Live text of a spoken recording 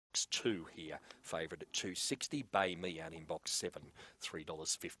Class 2 here, favoured at $2.60. Bay Me out in box 7,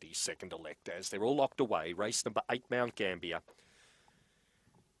 $3.50. Second elect as they're all locked away. Race number 8, Mt-Gambier.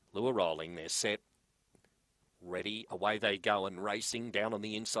 Lure rolling, they're set. Ready, away they go and racing down on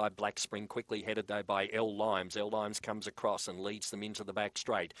the inside. Black Spring quickly headed though by L Limes. L Limes comes across and leads them into the back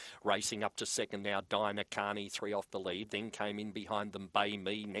straight. Racing up to second now, Dinah Carney, 3 off the lead. Then came in behind them Bay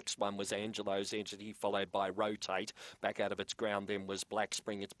Me. Next one was Angelo's Entity, followed by Rotate. Back out of its ground then was Black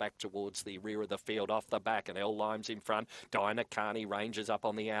Spring. It's back towards the rear of the field off the back, and L Limes in front. Dinah Carney ranges up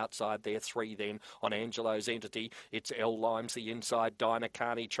on the outside there. 3 then on Angelo's Entity. It's L Limes the inside. Dinah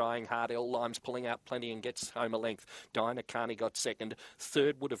Carney trying hard. L Limes pulling out plenty and gets home a length. Dinah Carney got second.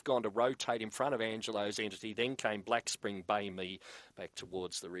 Third would have gone to Rotate in front of Angelo's Entity. Then came Black Spring Bay Me back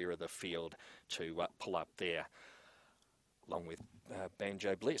towards the rear of the field to pull up there, along with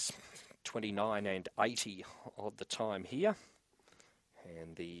Banjo Bliss. 29 and 80 of the time here.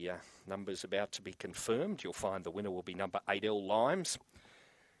 And the numbers about to be confirmed. You'll find the winner will be number 8, L Limes.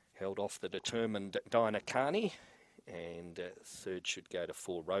 Held off the determined Dinah Carney. And third should go to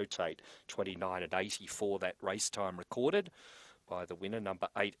 4, Rotate. 29 and 84, that race time recorded by the winner, number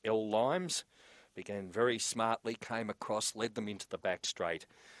 8, L Limes. Began very smartly, came across, led them into the back straight.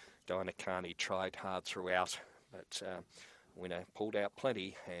 Dinah Carney tried hard throughout, but winner pulled out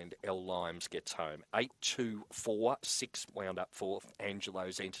plenty, and L Limes gets home. 8-2-4-6 wound up fourth.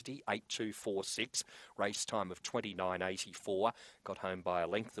 Angelo's Entity, 8-2-4-6. Race time of 29.84. Got home by a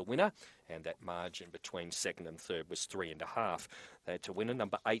length, the winner, and that margin between second and third was 3.5. That's a winner,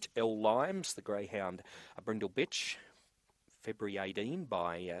 number 8, L Limes, the greyhound, a Brindle Bitch, February 18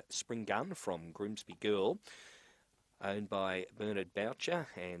 by Spring Gun from Grimsby Girl. Owned by Bernard Boucher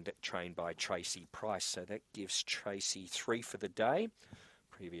and trained by Tracy Price. So that gives Tracy 3 for the day.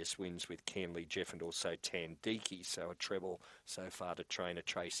 Previous wins with Canley Jeff and also Tandiki. So a treble so far to trainer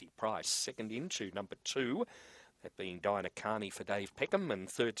Tracy Price. Second into number 2, that being Dinah Carney for Dave Peckham. And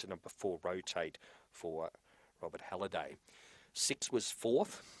third to number 4, Rotate for Robert Halliday. 6 was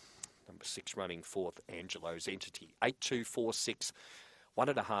fourth. Number 6 running fourth, Angelo's Entity. 8-2-4-6.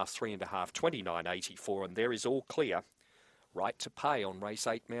 1.5, 3.5, 29.84, and there is all clear. Right to pay on race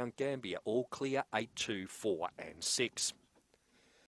 8 Mt-Gambier. All clear, 8, 2, 4 and 6.